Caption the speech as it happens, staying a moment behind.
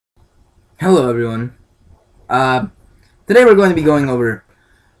Hello everyone. Uh, Today we're going to be going over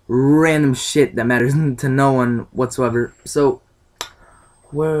random shit that matters to no one whatsoever. So,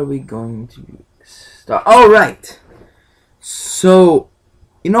 where are we going to start? Alright! So,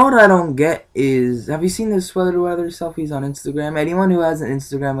 you know what I don't get is, have you seen the sweater weather selfies on Instagram? Anyone who has an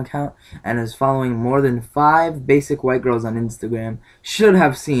Instagram account and is following more than 5 basic white girls on Instagram should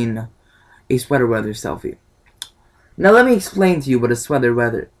have seen a sweater weather selfie. Now let me explain to you what a sweater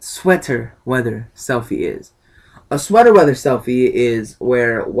weather selfie is. A sweater weather selfie is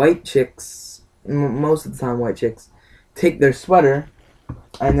where white chicks, most of the time white chicks, take their sweater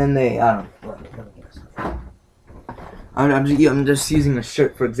and then they, I don't know, I'm just using a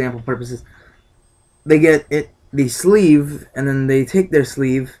shirt for example purposes. They get the sleeve and then they take their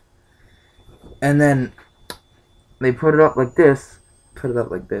sleeve and then they put it up like this,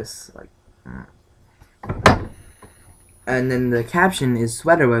 like, and then the caption is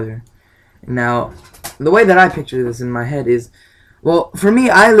sweater weather. Now, the way that I picture this in my head is, well, for me,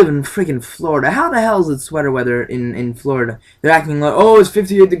 I live in freaking Florida. How the hell is it sweater weather in Florida? They're acting like, oh, it's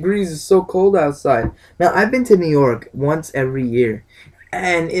 58 degrees, it's so cold outside. Now, I've been to New York once every year,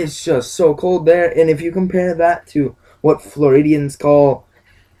 and it's just so cold there. And if you compare that to what Floridians call,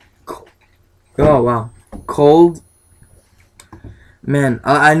 oh wow, cold. Man,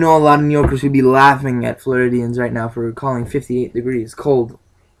 I know a lot of New Yorkers would be laughing at Floridians right now for calling 58 degrees cold.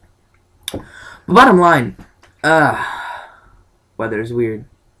 But bottom line, weather is weird.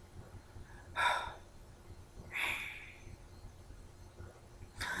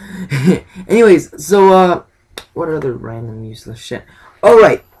 Anyways, so, what other random useless shit?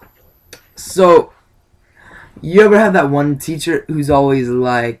 Alright, so, you ever have that one teacher who's always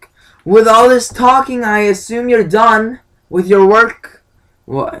like, with all this talking, I assume you're done with your work?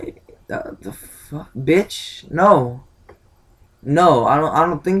 What the fuck, bitch? No, I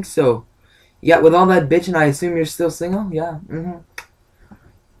don't think so. Yeah, with all that bitching, I assume you're still single. Yeah, bitches.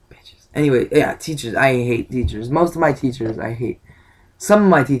 Anyway, yeah, teachers. I hate teachers. Most of my teachers, I hate. Some of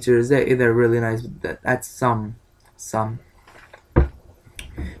my teachers, they're really nice, but that's some.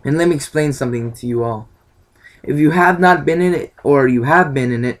 And let me explain something to you all. If you have not been in it, or you have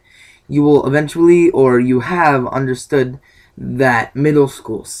been in it, you will eventually, or you have understood that middle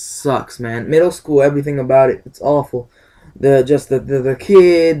school sucks, man. Middle school, everything about it, it's awful. The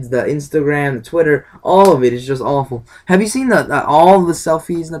kids, the Instagram, the Twitter, all of it is just awful. Have you seen all the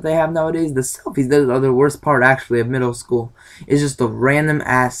selfies that they have nowadays? The selfies that are the worst part actually of middle school. Is just the random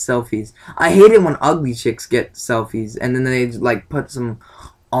ass selfies. I hate it when ugly chicks get selfies and then they like put some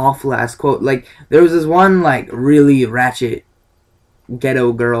awful ass quote. Like there was this one like really ratchet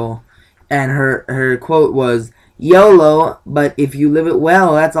ghetto girl, and her quote was YOLO, but if you live it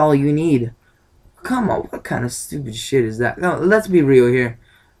well, that's all you need. Come on, what kind of stupid shit is that? No, let's be real here.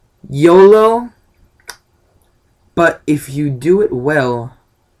 YOLO, but if you do it well,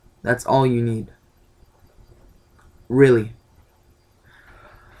 that's all you need. Really.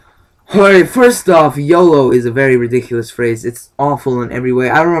 Alright, first off, YOLO is a very ridiculous phrase. It's awful in every way.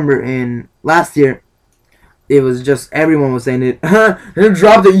 I remember in last year, it was just everyone was saying it.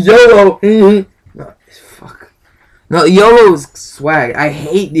 Drop the YOLO. No, fuck. No, YOLO is swag. I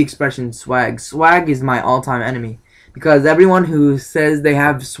hate the expression swag. Swag is my all-time enemy. Because everyone who says they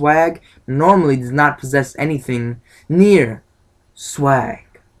have swag normally does not possess anything near swag.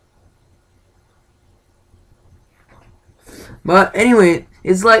 But anyway,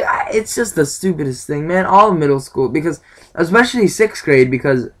 it's like, it's just the stupidest thing, man. All of middle school, because, especially 6th grade,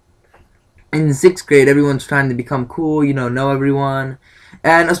 because in 6th grade, everyone's trying to become cool, you know everyone.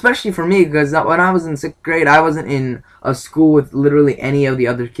 And especially for me, because when I was in 6th grade, I wasn't in a school with literally any of the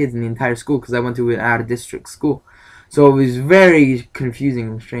other kids in the entire school, because I went to an out-of-district school. So it was very confusing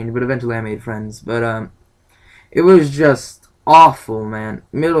and strange, but eventually I made friends. But, it was just awful, man.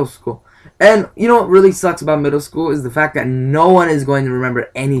 Middle school. And, you know what really sucks about middle school is the fact that no one is going to remember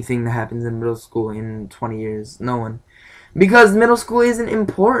anything that happens in middle school in 20 years. No one. Because middle school isn't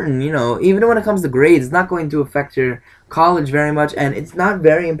important, you know. Even when it comes to grades, it's not going to affect your college very much, and it's not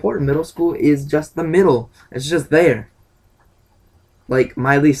very important. Middle school is just the middle. It's just there. Like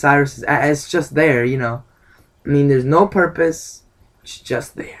Miley Cyrus is, it's just there, you know. I mean, there's no purpose. It's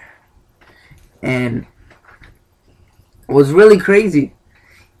just there. And what's really crazy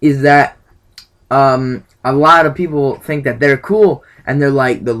is that a lot of people think that they're cool, and they're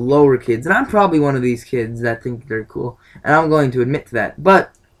like the lower kids. And I'm probably one of these kids that think they're cool, and I'm going to admit to that.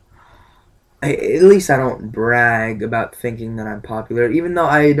 But at least I don't brag about thinking that I'm popular, even though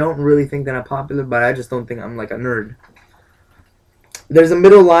I don't really think that I'm popular, but I just don't think I'm like a nerd. There's a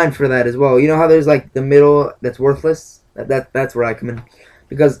middle line for that as well. You know how there's like the middle that's worthless? That's where I come in.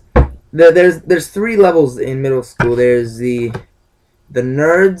 Because there's three levels in middle school. There's the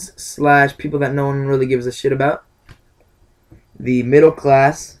nerds slash people that no one really gives a shit about. The middle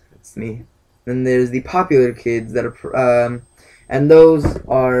class, it's me. Then there's the popular kids that are, and those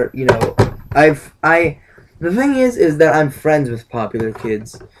are, you know, the thing is that I'm friends with popular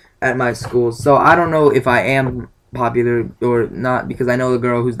kids at my school, so I don't know if I am popular or not because I know the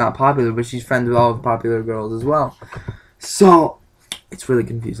girl who's not popular, but she's friends with all the popular girls as well. So it's really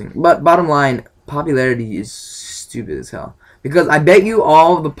confusing. But bottom line, popularity is stupid as hell because I bet you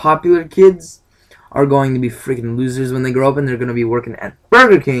all the popular kids are going to be freaking losers when they grow up and they're going to be working at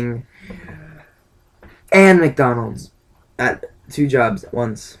Burger King and McDonald's at 2 jobs at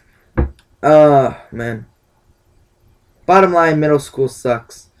once. Man. Bottom line, middle school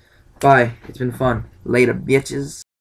sucks. Bye. It's been fun. Later, bitches.